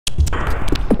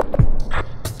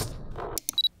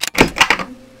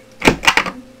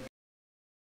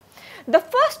The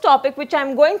first topic which I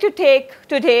am going to take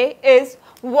today is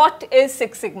what is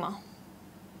Six Sigma.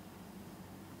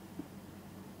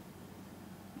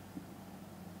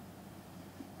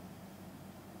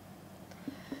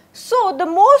 So, the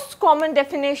most common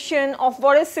definition of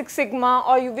what is Six Sigma,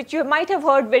 or which you might have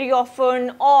heard very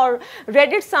often or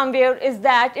read it somewhere, is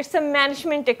that it's a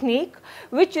management technique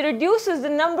which reduces the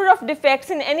number of defects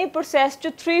in any process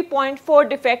to 3.4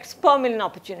 defects per million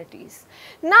opportunities.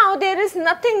 Now, there is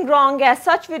nothing wrong as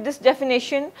such with this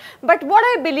definition, but what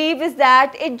I believe is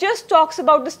that it just talks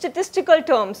about the statistical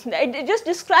terms. It just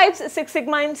describes Six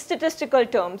Sigma in statistical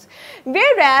terms,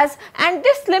 whereas, and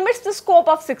this limits the scope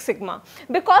of Six Sigma,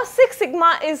 because Six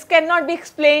Sigma cannot be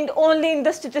explained only in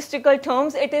the statistical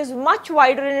terms. It is much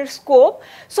wider in its scope,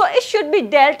 so it should be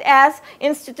dealt as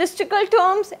in statistical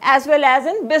terms as well as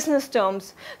in business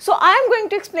terms. So, I am going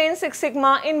to explain Six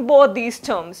Sigma in both these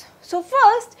terms. So,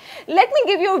 first let me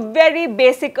give you a very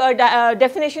basic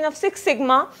definition of Six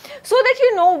Sigma so that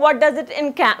you know what does it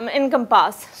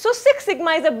encompass. So, Six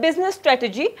Sigma is a business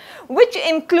strategy which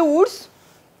includes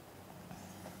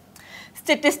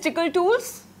statistical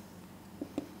tools,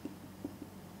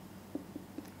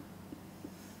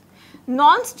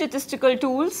 non-statistical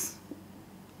tools,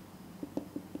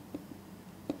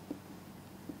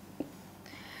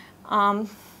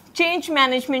 change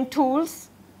management tools,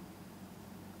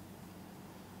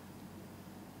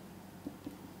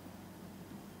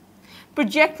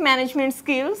 project management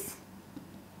skills,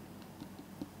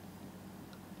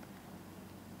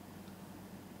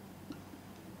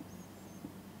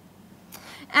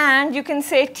 and you can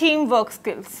say teamwork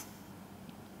skills.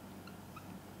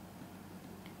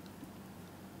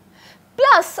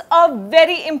 Plus a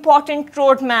very important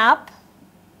roadmap,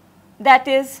 that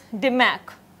is DMAC.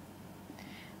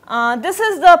 This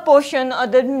is the portion,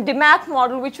 the DMAC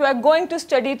model, which we are going to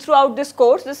study throughout this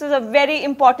course. This is a very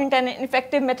important and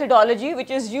effective methodology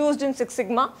which is used in Six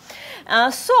Sigma.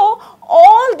 So,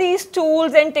 all these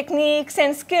tools and techniques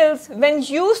and skills, when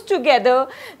used together,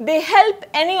 they help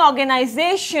any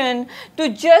organization to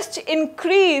just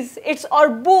increase its or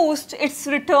boost its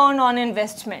return on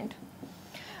investment.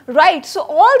 Right, so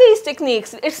all these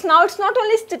techniques, it's not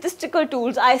only statistical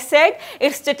tools. I said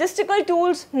it's statistical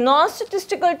tools,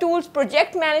 non-statistical tools,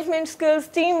 project management skills,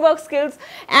 teamwork skills,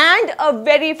 and a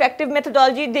very effective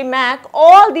methodology, DMAC.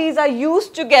 All these are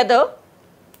used together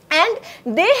and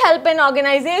they help an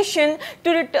organization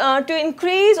to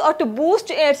increase or to boost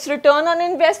its return on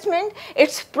investment,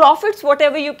 its profits,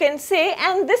 whatever you can say,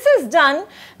 and this is done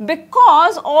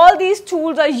because all these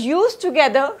tools are used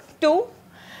together to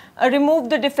remove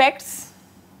the defects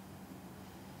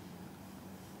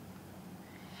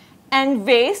and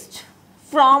waste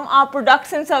from our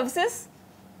products and services.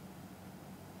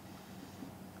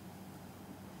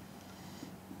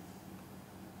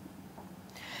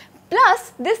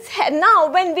 Plus, now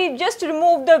when we just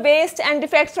remove the waste and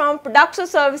defects from products or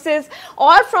services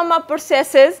or from our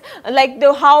processes, like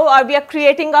how we are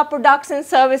creating our products and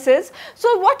services.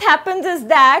 So, what happens is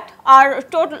that our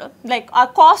total, our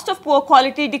cost of poor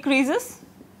quality decreases,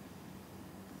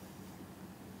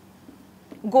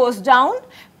 goes down.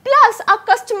 Plus, our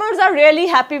customers are really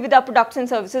happy with our products and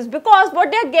services because what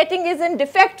they are getting is in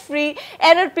defect-free,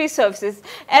 error-free services,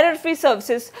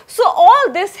 So,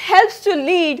 all this helps to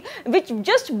lead, which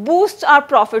just boosts our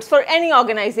profits for any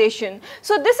organization.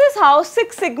 So, this is how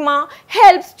Six Sigma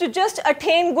helps to just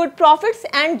attain good profits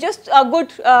and just a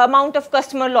good amount of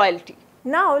customer loyalty.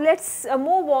 Now, let us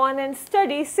move on and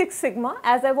study Six Sigma.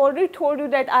 As I have already told you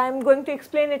that I am going to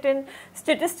explain it in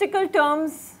statistical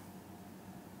terms,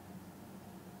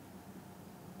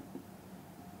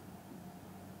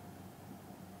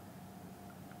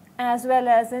 as well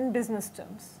as in business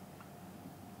terms.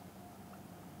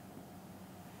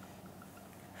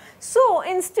 So,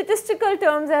 in statistical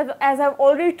terms, as I have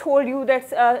already told you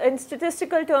that in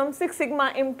statistical terms, Six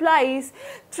Sigma implies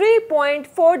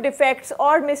 3.4 defects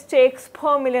or mistakes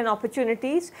per million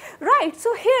opportunities. Right.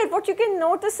 So, here what you can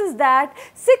notice is that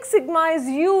Six Sigma is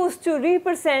used to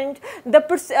represent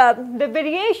the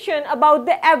variation about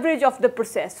the average of the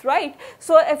process, right.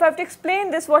 So, if I have to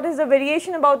explain this, what is the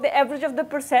variation about the average of the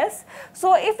process?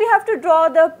 So, if we have to draw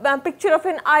the picture of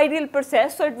an ideal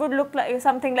process, so it would look like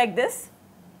something like this.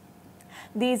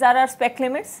 These are our spec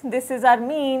limits, this is our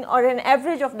mean or an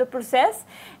average of the process,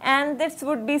 and this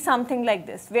would be something like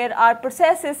this, where our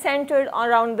process is centered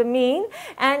around the mean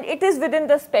and it is within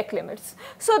the spec limits.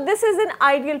 So, this is an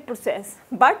ideal process,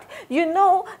 but you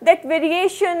know that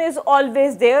variation is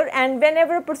always there, and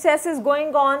whenever a process is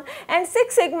going on, and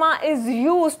Six Sigma is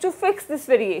used to fix this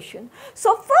variation.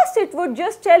 So, first it would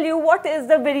just tell you what is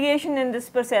the variation in this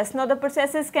process. Now, the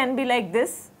processes can be like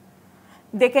this.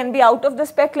 they can be out of the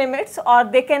spec limits, or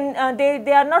they can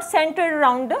they are not centered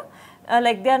around the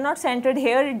like they are not centered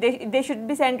here, they should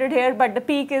be centered here, but the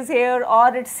peak is here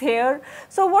or it's here.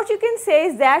 So what you can say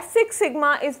is that 6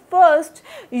 sigma is first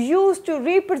used to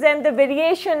represent the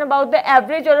variation about the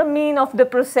average or a mean of the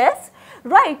process,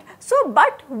 right. So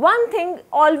but one thing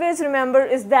always remember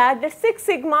is that the 6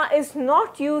 sigma is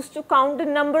not used to count the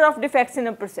number of defects in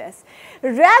a process,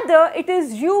 rather it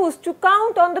is used to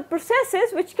count on the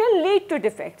processes which can lead to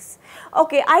defects.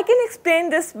 Okay, I can explain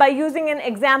this by using an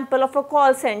example of a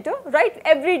call center, right.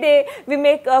 Every day we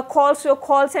make calls to a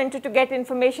call center to get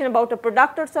information about a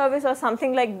product or service or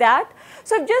something like that.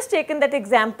 So I've just taken that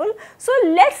example. So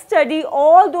let's study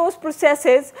all those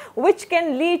processes which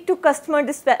can lead to customer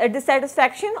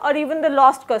dissatisfaction or even the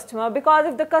lost customer, because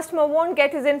if the customer won't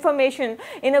get his information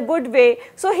in a good way,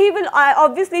 so he will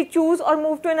obviously choose or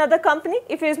move to another company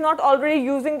if he is not already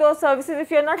using those services. If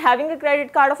you are not having a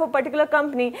credit card of a particular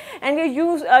company and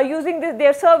you are using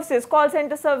their services, call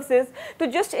center services, to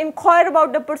just inquire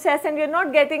about the process and you are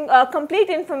not getting complete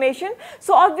information,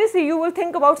 so obviously you will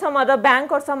think about some other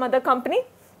bank or some other company.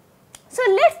 So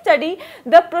let's study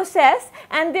the process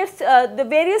and the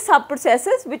various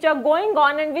sub-processes which are going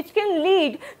on and which can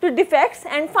lead to defects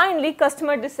and finally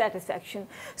customer dissatisfaction.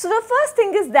 So the first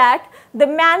thing is that the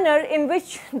manner in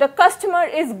which the customer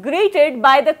is greeted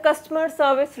by the customer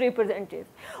service representative.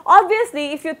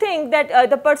 Obviously, if you think that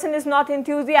the person is not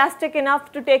enthusiastic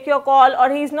enough to take your call,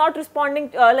 or he is not responding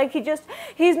like he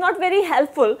is not very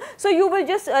helpful, so you will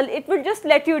just it will just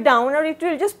let you down, or it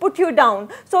will just put you down,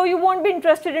 so you won't be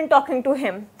interested in talking to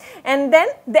him. And then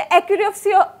the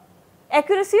accuracy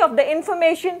of the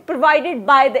information provided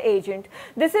by the agent.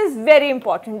 This is very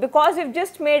important because you've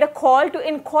just made a call to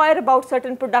inquire about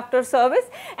certain product or service,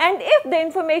 and if the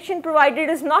information provided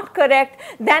is not correct,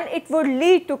 then it would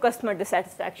lead to customer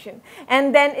dissatisfaction.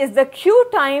 And then is the queue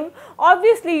time.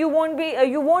 Obviously you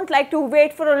won't like to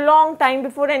wait for a long time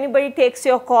before anybody takes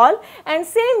your call, and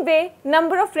same way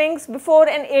number of rings before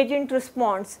an agent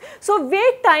responds. So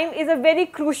wait time is a very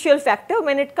crucial factor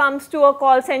when it comes to a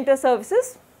call center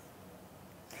services.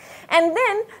 And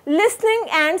then listening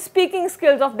and speaking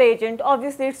skills of the agent,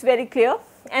 obviously it's very clear.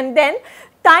 And then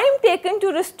time taken to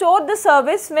restore the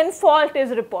service when fault is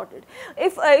reported.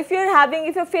 If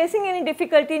you're facing any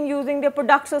difficulty in using their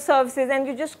products or services, and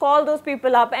you just call those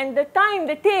people up, and the time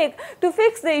they take to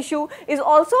fix the issue is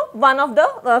also one of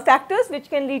the factors which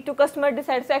can lead to customer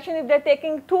dissatisfaction. If they're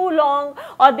taking too long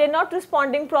or they're not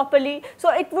responding properly,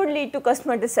 so it would lead to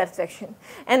customer dissatisfaction.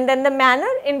 And then the manner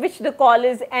in which the call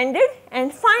is ended,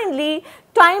 and finally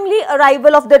timely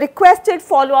arrival of the requested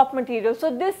follow-up material.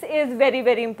 So this is very,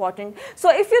 very important. So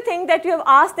if you think that you have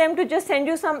asked them to just send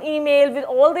you some email with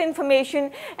all the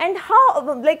information, and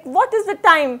what is the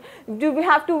time do we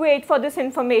have to wait for this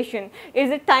information? Is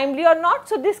it timely or not?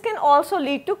 So this can also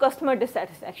lead to customer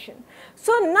dissatisfaction.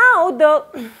 So now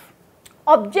the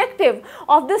objective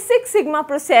of the 6 sigma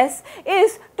process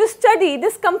is to study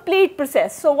this complete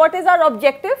process. So what is our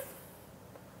objective?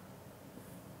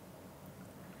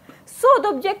 So the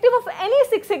objective of any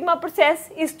 6 sigma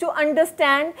process is to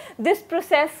understand this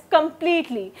process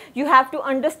completely. You have to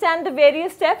understand the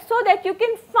various steps so that you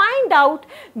can find out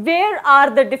where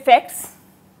are the defects.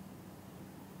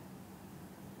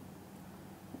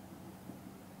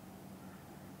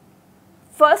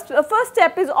 First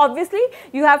step is obviously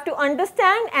you have to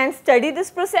understand and study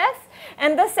this process,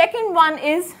 and the second one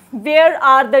is where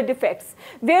are the defects.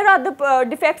 Where are the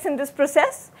defects in this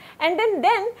process? And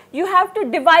then you have to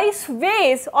devise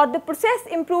ways or the process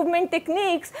improvement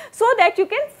techniques so that you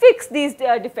can fix these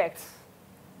defects.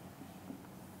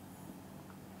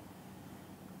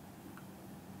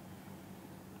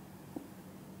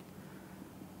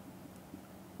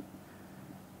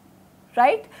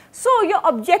 Right? So your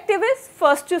objective is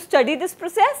first to study this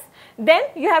process, then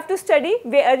you have to study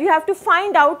where you have to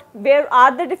find out where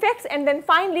are the defects, and then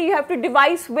finally you have to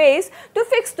devise ways to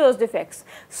fix those defects.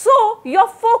 So your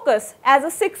focus as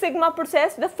a 6 sigma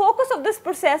process, the focus of this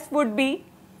process would be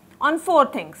on 4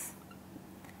 things.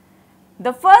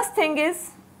 The first thing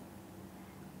is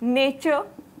nature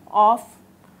of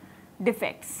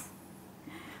defects.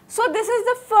 So this is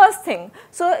the first thing.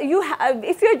 So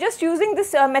if you are just using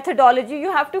this methodology, you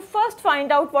have to first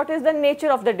find out what is the nature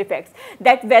of the defects,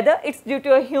 that whether it's due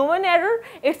to a human error,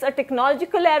 it's a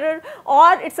technological error,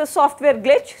 or it's a software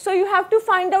glitch. So you have to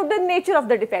find out the nature of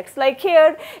the defects, like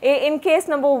here in case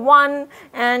number 1,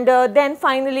 and then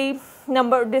finally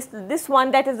this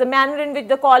one, that is the manner in which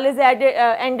the call is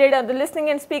ended, or the listening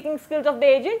and speaking skills of the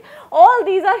agent, all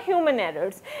these are human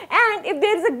errors. And if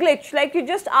there is a glitch, like you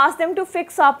just ask them to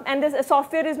fix up and this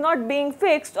software is not being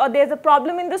fixed, or there is a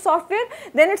problem in the software,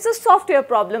 then it is a software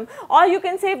problem. Or you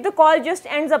can say if the call just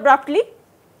ends abruptly.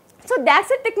 So that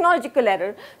is a technological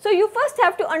error. So you first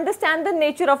have to understand the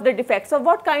nature of the defects, or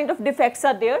what kind of defects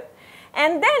are there.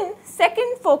 And then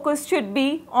second focus should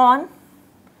be on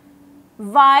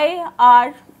why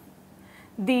are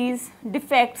these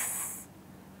defects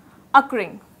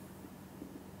occurring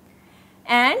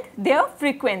and their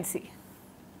frequency.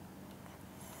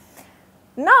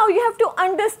 Now you have to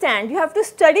understand, you have to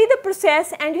study the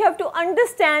process, and you have to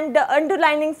understand the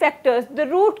underlying factors, the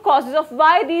root causes of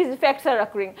why these defects are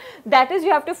occurring. That is,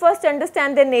 you have to first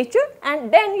understand their nature,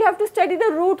 and then you have to study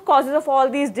the root causes of all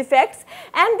these defects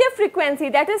and their frequency,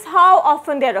 that is how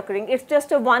often they are occurring. It is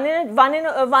just a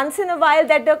once in a while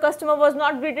that the customer was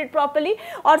not greeted properly,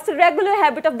 or it is a regular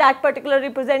habit of that particular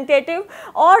representative,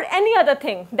 or any other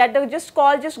thing that the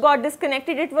call just got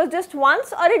disconnected, it was just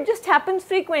once, or it just happens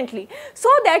frequently. So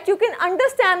that you can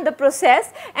understand the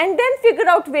process and then figure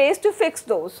out ways to fix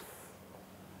those.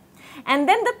 And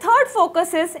then the third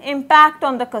focus is impact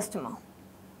on the customer.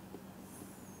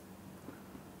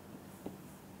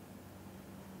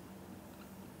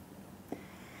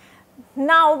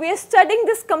 Now we are studying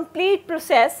this complete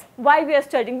process. Why we are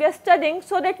studying? We are studying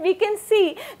so that we can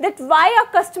see that why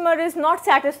our customer is not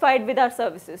satisfied with our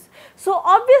services. So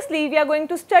obviously we are going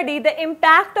to study the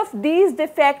impact of these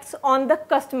defects on the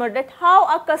customer, that how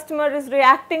our customer is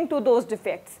reacting to those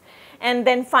defects. And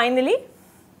then finally,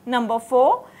 number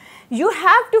 4, you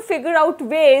have to figure out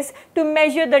ways to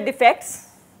measure the defects.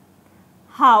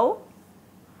 How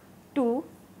to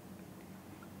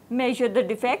measure the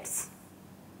defects.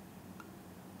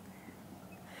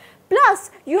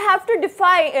 Plus, you have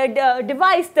to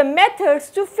devise the methods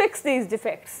to fix these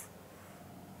defects.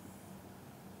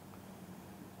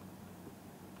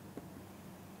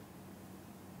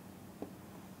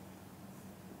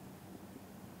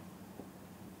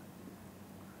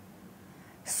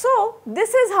 So,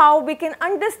 this is how we can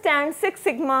understand Six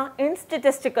Sigma in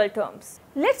statistical terms.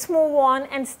 Let's move on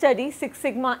and study Six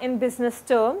Sigma in business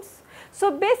terms. So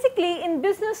basically in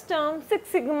business terms, Six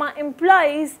Sigma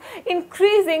implies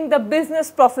increasing the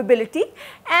business profitability,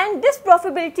 and this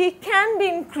profitability can be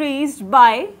increased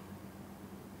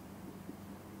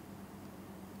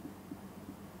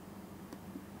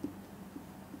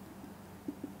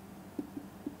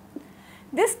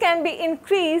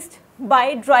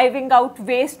by driving out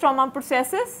waste from our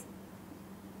processes.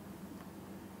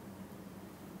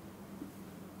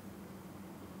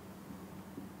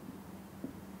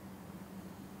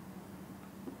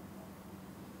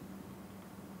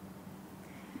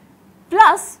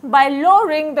 Plus, by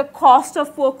lowering the cost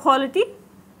of poor quality.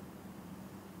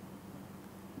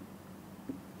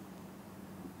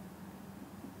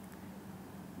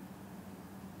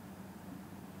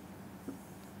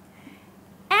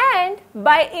 And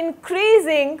by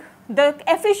increasing the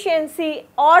efficiency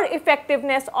or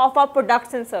effectiveness of our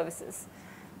products and services.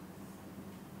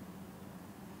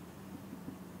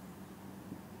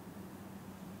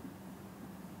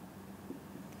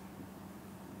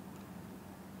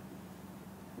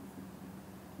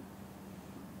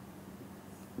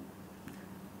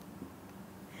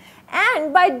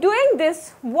 And by doing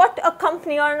this, what a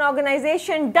company or an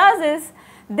organization does is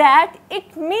that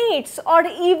it meets or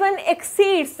even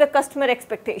exceeds the customer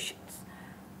expectations.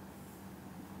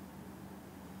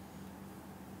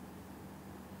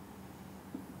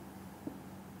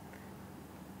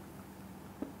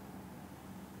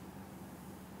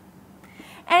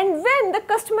 And when the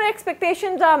customer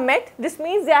expectations are met, this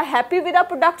means they are happy with our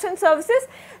products and services.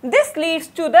 This leads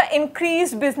to the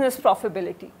increased business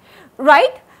profitability,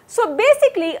 right? So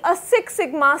basically a Six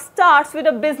Sigma starts with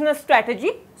a business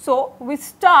strategy. So we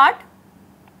start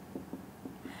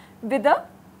with a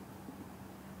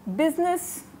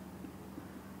business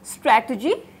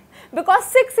strategy, because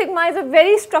Six Sigma is a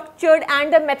very structured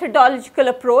and a methodological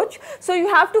approach. So you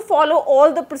have to follow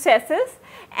all the processes,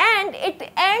 and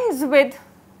it ends with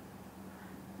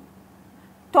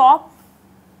top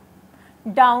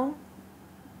down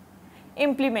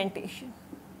implementation.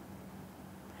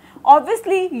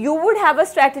 Obviously, you would have a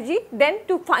strategy, then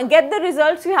to get the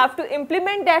results you have to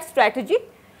implement that strategy.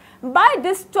 By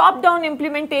this top down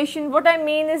implementation, what I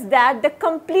mean is that the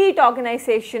complete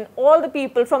organization, all the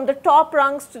people from the top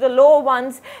rungs to the lower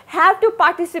ones have to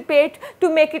participate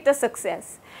to make it a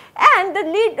success. And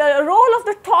the role of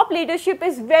the top leadership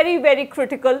is very, very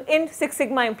critical in Six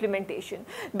Sigma implementation,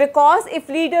 because if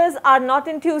leaders are not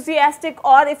enthusiastic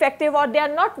or effective, or they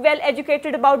are not well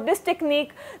educated about this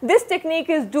technique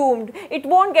is doomed. It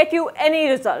won't get you any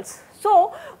results.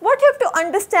 So, what you have to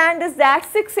understand is that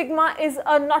Six Sigma is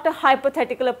not a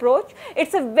hypothetical approach.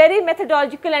 It's a very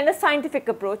methodological and a scientific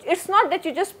approach. It's not that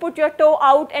you just put your toe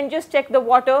out and just check the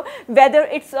water whether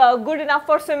it's good enough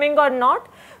for swimming or not.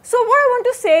 So, what I want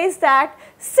to say is that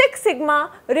Six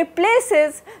Sigma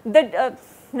replaces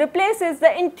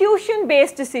the intuition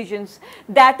based decisions,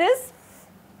 that is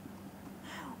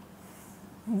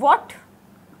what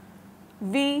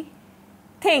we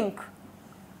think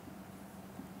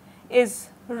is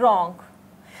wrong.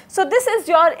 So, this is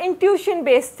your intuition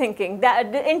based thinking,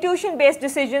 that the intuition based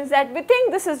decisions that we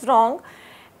think this is wrong,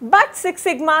 but Six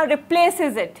Sigma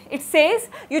replaces it. It says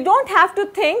you don't have to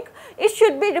think, it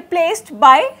should be replaced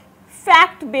by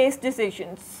fact based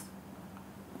decisions.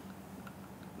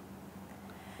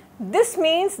 This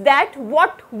means that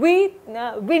what we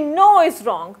know is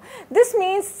wrong. This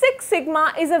means Six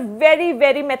Sigma is a very,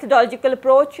 very methodological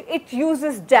approach. It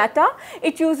uses data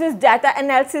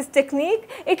analysis technique,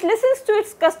 it listens to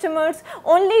its customers,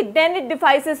 only then it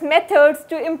devises methods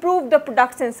to improve the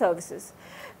products and services.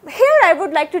 Here I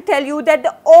would like to tell you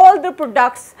that all the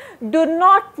products do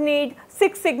not need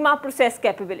Six Sigma process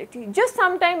capability. Just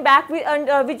some time back we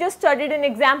just studied an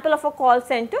example of a call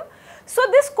center. So,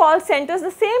 this call center, the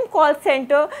same call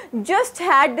center just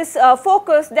had this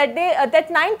focus that that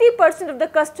 90% of the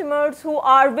customers who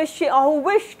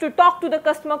wish to talk to the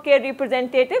customer care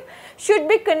representative should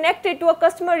be connected to a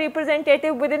customer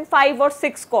representative within 5 or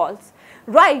 6 calls,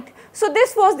 right. So,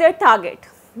 this was their target,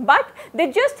 but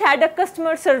they just had a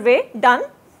customer survey done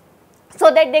so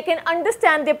that they can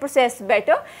understand their process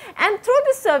better, and through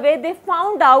the survey they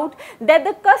found out that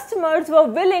the customers were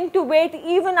willing to wait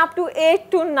even up to 8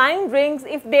 to 9 rings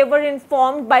if they were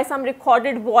informed by some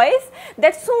recorded voice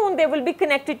that soon they will be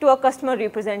connected to a customer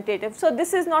representative. So,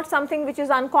 this is not something which is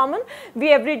uncommon. We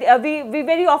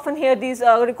very often hear these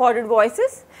recorded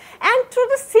voices, and through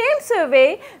the same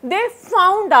survey they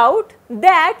found out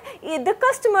that the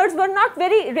customers were not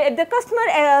the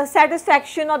customer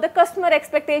satisfaction or the customer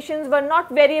expectations were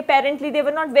not very, apparently they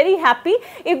were not very happy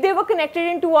if they were connected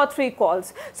in 2 or 3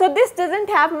 calls. So, this does not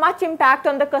have much impact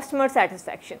on the customer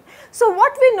satisfaction. So,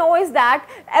 what we know is that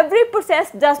every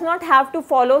process does not have to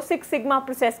follow Six Sigma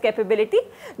process capability,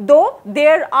 though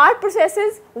there are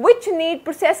processes which need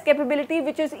process capability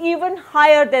which is even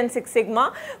higher than Six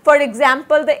Sigma. For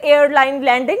example, the airline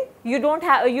landing, you don't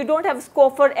have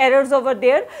scope for errors over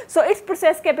there. So, its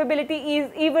process capability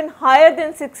is even higher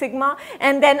than Six Sigma,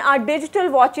 and then our digital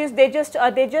watches, they just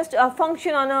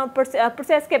function on a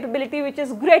process capability which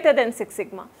is greater than Six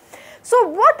Sigma. So,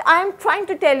 what I am trying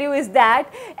to tell you is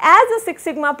that as a Six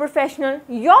Sigma professional,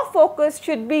 your focus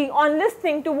should be on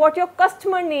listening to what your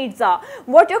customer needs are,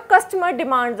 what your customer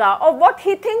demands are, or what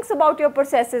he thinks about your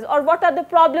processes, or what are the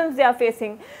problems they are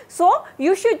facing. So,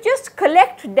 you should just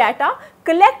collect data,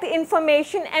 collect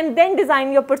information, and then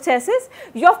design your processes.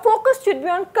 Your focus should be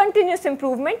on continuous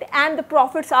improvement, and the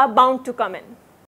profits are bound to come in.